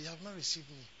 wow, they have not received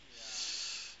me.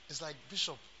 It's like,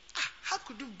 Bishop, how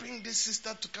could you bring this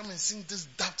sister to come and sing this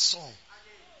daft song?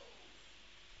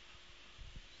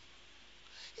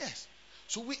 Yes.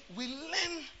 So we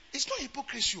learn, it's not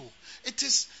hypocrisy. It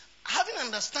is having an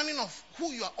understanding of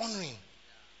who you are honoring.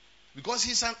 Because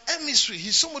he's an emissary.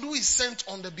 He's somebody who is sent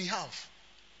on the behalf.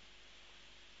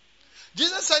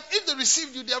 Jesus said, if they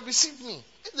received you, they have received me.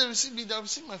 If they received me, they have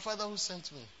received my Father who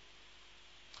sent me.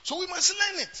 So we must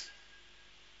learn it.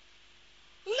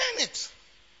 Learn it.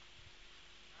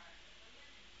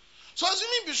 So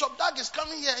assuming Bishop Dag is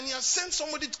coming here and he has sent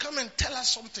somebody to come and tell us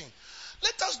something,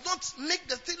 let us not make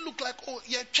the thing look like,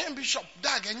 yeah, Bishop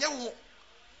Dag, and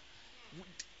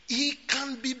he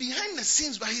can be behind the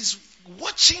scenes, but he's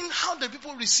watching how the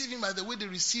people receive him by the way they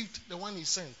received the one he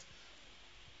sent.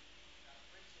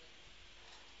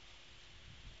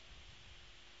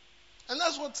 And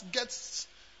that's what gets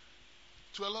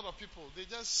to a lot of people. They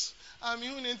just,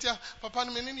 Papa,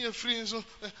 I'm free, so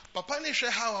Papa, I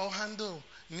share how I'll handle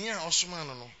near Osman.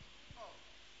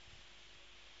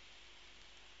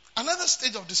 Another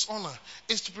stage of dishonor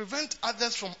is to prevent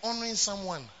others from honoring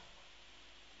someone.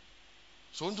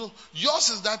 So yours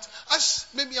is that, as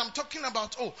maybe I'm talking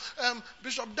about,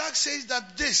 Bishop Dag says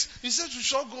that this, he says we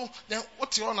shall go, then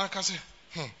what's your honor? I can say,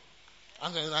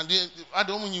 I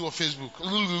don't mean you on Facebook.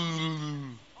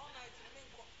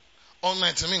 All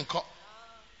night, I mean,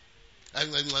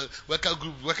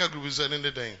 worker group is ending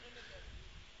the day.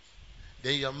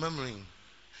 Then you are murmuring.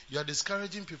 You are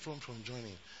discouraging people from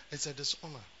joining. It's a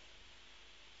dishonor.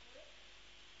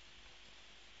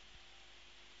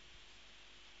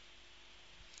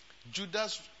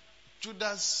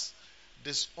 Judas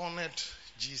dishonored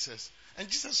Jesus. And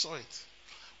Jesus saw it.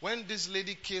 When this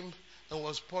lady came and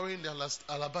was pouring the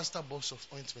alabaster box of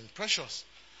ointment, precious,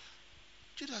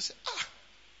 Judas said,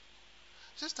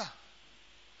 sister,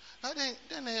 we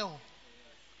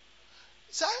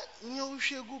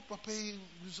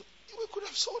could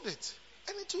have sold it.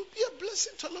 And it would be a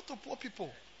blessing to a lot of poor people.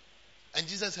 And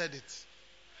Jesus heard it.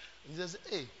 And Jesus said,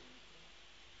 hey,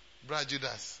 brother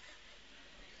Judas,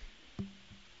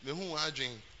 me who are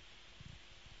doing?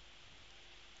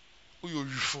 Who you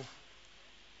for?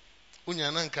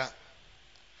 Unyananka,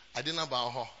 Adina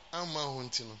Baho, Amma.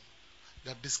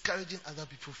 They are discouraging other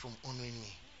people from honoring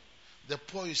me. The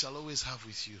poor you shall always have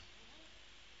with you.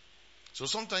 So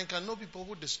sometimes you can know people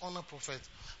who dishonor prophets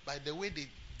by the way they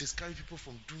discourage people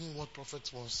from doing what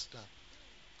prophets wants done.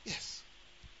 Yes.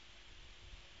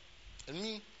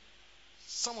 And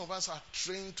some of us are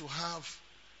trained to have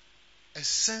a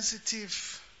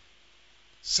sensitive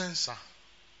sensor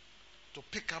to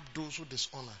pick up those who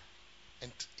dishonor.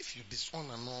 And if you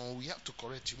dishonor, no, we have to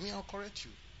correct you. I'll correct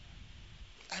you.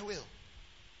 I will.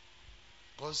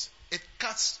 Because it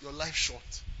cuts your life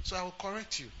short. So I will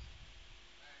correct you.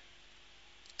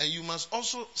 And you must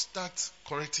also start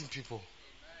correcting people.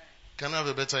 Can I have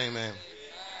a better amen?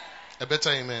 A better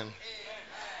amen.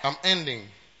 I'm ending.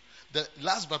 The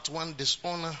last but one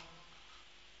dishonor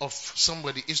of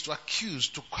somebody is to accuse,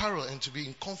 to quarrel, and to be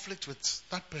in conflict with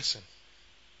that person.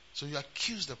 So you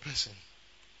accuse the person.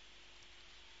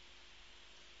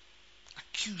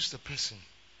 Accuse the person.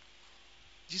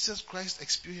 Jesus Christ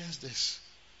experienced this.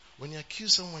 When you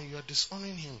accuse someone, you are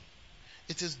dishonoring him.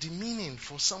 It is demeaning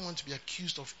for someone to be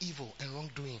accused of evil and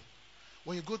wrongdoing.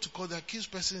 When you go to court, the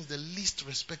accused person is the least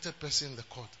respected person in the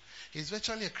court. He is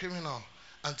virtually a criminal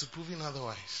until proven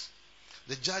otherwise.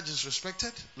 The judge is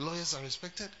respected, lawyers are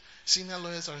respected, senior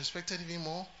lawyers are respected even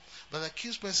more. But the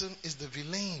accused person is the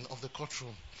villain of the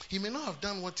courtroom. He may not have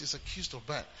done what he is accused of,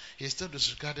 but he is still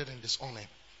disregarded and dishonored.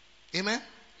 Amen? Amen.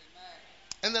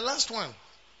 And the last one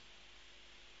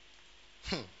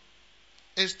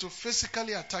is to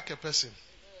physically attack a person.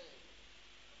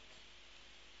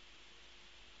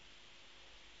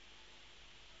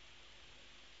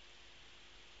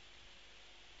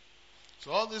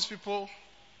 So all these people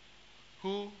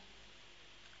who,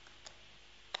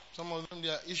 some of them,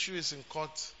 their issue is in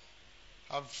court,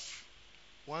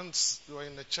 once they were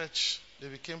in the church, they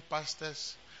became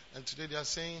pastors, and today they are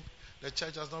saying the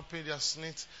church has not paid their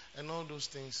SNIT and all those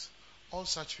things. All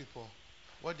such people,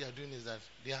 what they are doing is that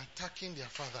they are attacking their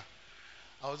father.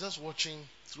 I was just watching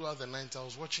throughout the night, I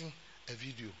was watching a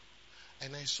video,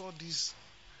 and I saw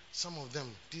some of them,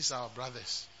 these are our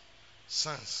brothers,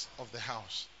 sons of the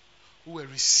house, who were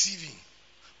receiving.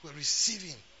 I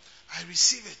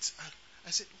receive it.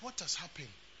 I said, what has happened?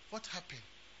 What happened?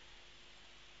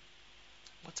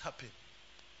 What happened?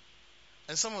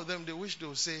 And some of them, they wish they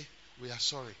would say, we are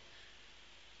sorry.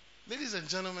 Ladies and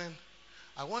gentlemen,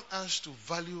 I want us to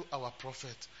value our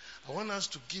prophet. I want us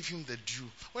to give him the due.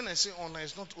 When I say honor,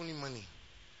 it's not only money.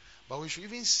 But we should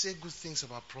even say good things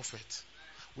about prophet.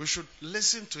 We should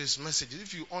listen to his message.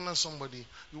 If you honor somebody,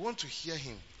 you want to hear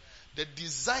him. The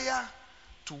desire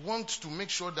to want to make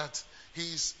sure that he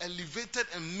is elevated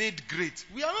and made great.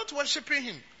 We are not worshiping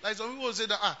him. Like some people say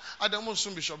that Adamu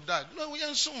Sun Bishop died. No, we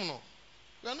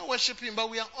are not worshiping him, but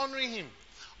we are honoring him.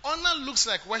 Honor looks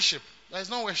like worship. That is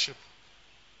not worship.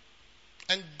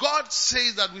 And God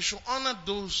says that we should honor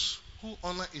those who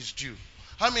honor is due.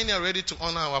 How many are ready to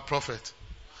honor our prophet?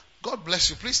 God bless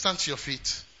you. Please stand to your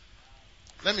feet.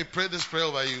 Let me pray this prayer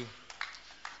over you.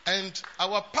 And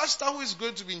our pastor who is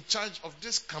going to be in charge of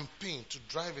this campaign to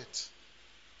drive it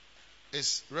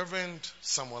is Reverend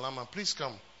Samuel Ama. Please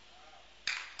come.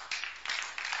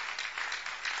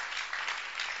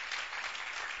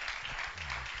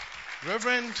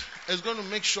 Reverend is going to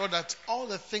make sure that all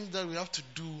the things that we have to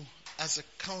do as a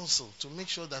council to make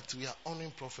sure that we are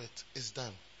honoring prophet is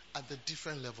done at the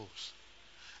different levels.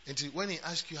 And when he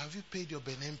asks you, have you paid your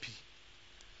BNP?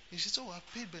 He says, oh,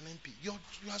 I've paid BNP. You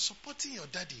are supporting your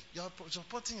daddy. You are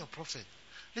supporting your prophet.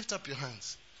 Lift up your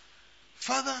hands.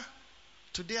 Father,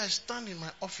 today I stand in my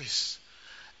office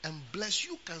and bless.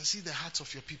 You can see the hearts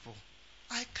of your people.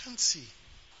 I can't see,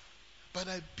 but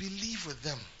I believe with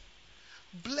them.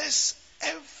 Bless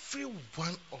every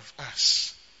one of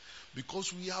us,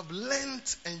 because we have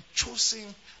learned and chosen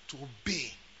to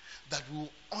obey, that we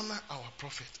will honor our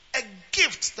prophet. A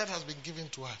gift that has been given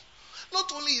to us.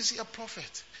 Not only is he a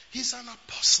prophet, he's an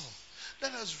apostle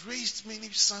that has raised many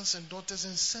sons and daughters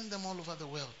and sent them all over the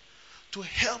world to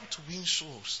help to win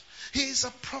souls. He is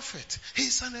a prophet. He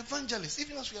is an evangelist.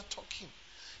 Even as we are talking,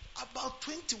 about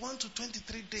 21 to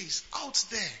 23 days out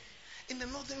there in the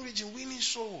northern region winning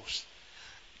souls.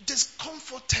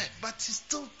 Discomforted, but he's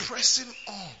still pressing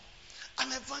on. An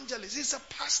evangelist. He's a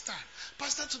pastor.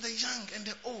 Pastor to the young and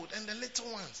the old and the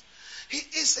little ones. He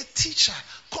is a teacher,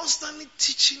 constantly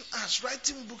teaching us,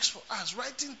 writing books for us,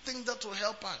 writing things that will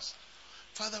help us.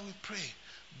 Father, we pray,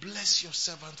 bless your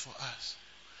servant for us.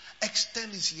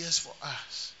 Extend his years for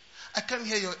us. I can't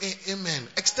hear your amen.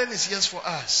 Extend his years for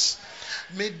us.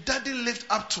 May Daddy live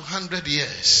up to 100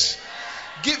 years.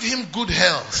 Give him good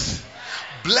health.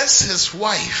 Bless his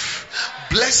wife.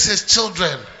 Bless his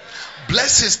children.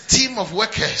 Bless his team of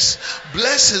workers.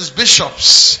 Bless his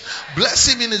bishops. Bless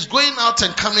him in his going out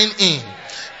and coming in.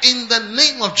 In the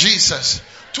name of Jesus.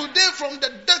 Today, from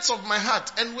the depths of my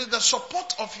heart and with the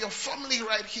support of your family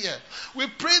right here, we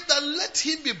pray that let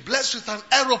him be blessed with an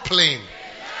aeroplane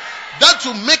that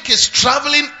will make his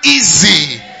traveling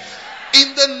easy.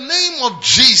 In the name of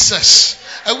Jesus.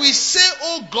 And we say,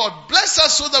 oh God, bless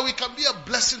us so that we can be a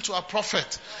blessing to our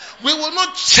prophet. We will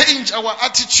not change our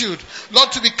attitude,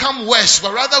 Lord, to become worse,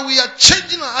 but rather we are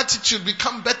changing our attitude,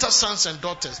 become better sons and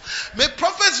daughters. May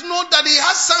prophets know that he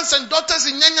has sons and daughters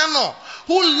in Nyanyano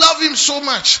who love him so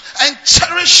much and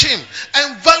cherish him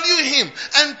and value him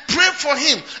and pray for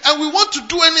him. And we want to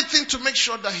do anything to make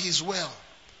sure that he is well.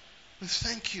 We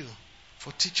thank you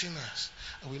for teaching us.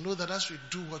 And we know that as we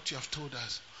do what you have told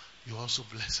us, you also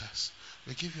bless us.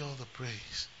 We give you all the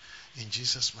praise. In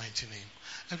Jesus' mighty name.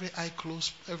 Every eye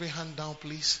closed, every hand down,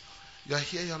 please. You are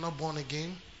here, you are not born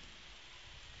again.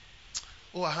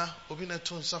 Oh,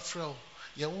 Obineton Safrel.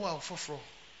 Yawa Fofro.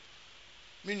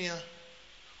 Minia.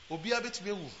 Obia bet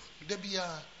bewu.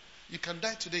 Debia. You can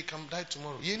die today, you can die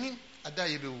tomorrow. Yenim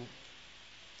Adaye bewu.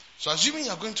 So assuming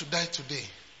you are going to die today,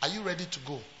 are you ready to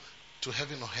go to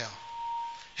heaven or hell?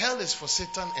 Hell is for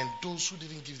Satan and those who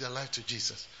didn't give their life to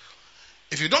Jesus.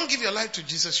 If you don't give your life to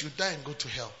Jesus, you die and go to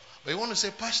hell. But you want to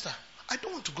say, Pastor, I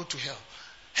don't want to go to hell.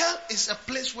 Hell is a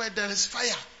place where there is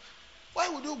fire. Why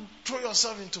would you throw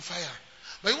yourself into fire?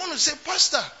 But you want to say,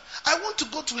 Pastor, I want to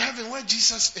go to heaven where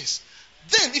Jesus is.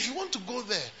 Then, if you want to go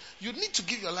there, you need to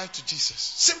give your life to Jesus.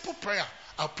 Simple prayer.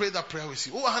 I'll pray that prayer with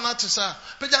you. Lift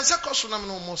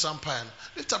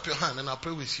up your hand and I'll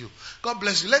pray with you. God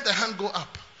bless you. Let the hand go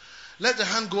up. Let the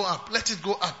hand go up. Let it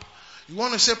go up. You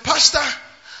want to say, Pastor,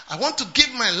 I want to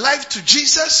give my life to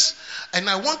Jesus and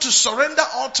I want to surrender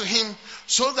all to him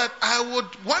so that I would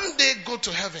one day go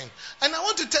to heaven. And I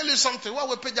want to tell you something. What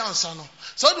we pay down, son.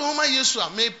 So the woman Yeshua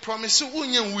may promise you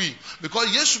we because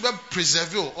Yeshua will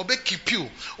preserve you, or keep you,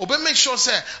 or make sure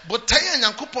say, but the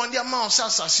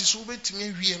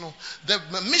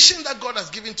mission that God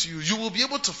has given to you, you will be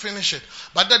able to finish it.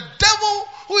 But the devil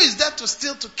who is there to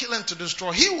steal, to kill, and to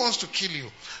destroy, he wants to kill you.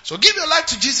 So give your life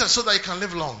to Jesus so that you can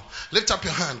live long. Lift up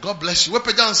your hand. God bless you. You're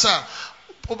going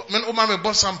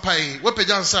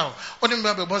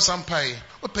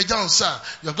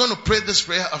to pray this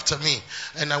prayer after me.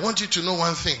 And I want you to know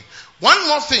one thing. One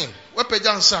more thing.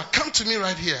 Come to me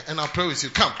right here and I'll pray with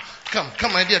you. Come,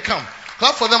 my dear, come.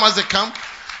 Clap for them as they come.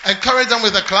 Encourage them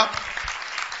with a clap.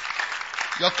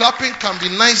 Your clapping can be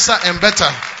nicer and better.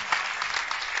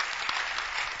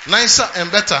 Nicer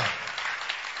and better.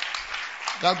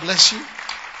 God bless you.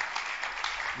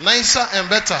 Nicer and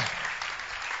better.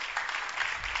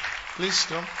 Please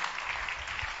come.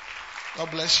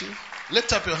 God bless you.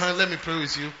 Lift up your hand. Let me pray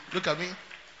with you. Look at me.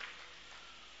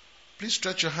 Please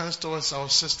stretch your hands towards our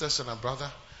sisters and our brother.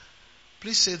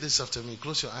 Please say this after me.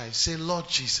 Close your eyes. Say, Lord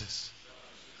Jesus,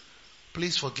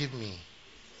 please forgive me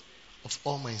of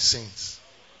all my sins.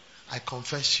 I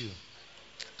confess you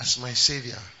as my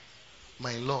Savior,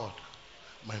 my Lord,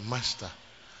 my Master.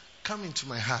 Come into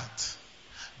my heart.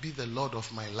 Be the Lord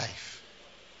of my life.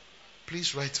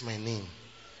 Please write my name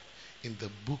in the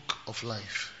book of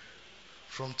life.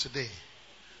 From today,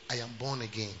 I am born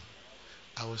again.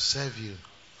 I will serve you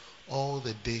all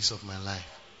the days of my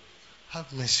life.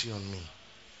 Have mercy on me.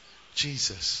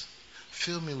 Jesus,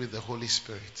 fill me with the Holy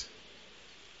Spirit.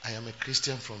 I am a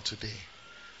Christian from today.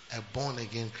 A born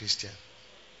again Christian.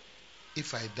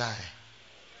 If I die,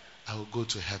 I will go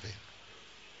to heaven.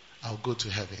 I will go to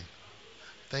heaven.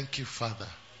 Thank you, Father,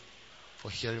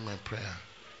 for hearing my prayer.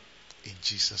 In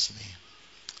Jesus' name.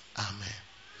 Amen.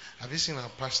 Have you seen our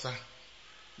pastor?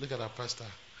 Look at our pastor.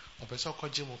 Our pastor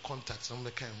called him contacts. I'm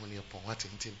the kind money upon what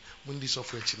in team.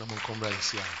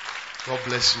 God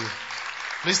bless you.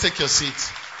 Please take your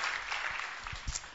seat.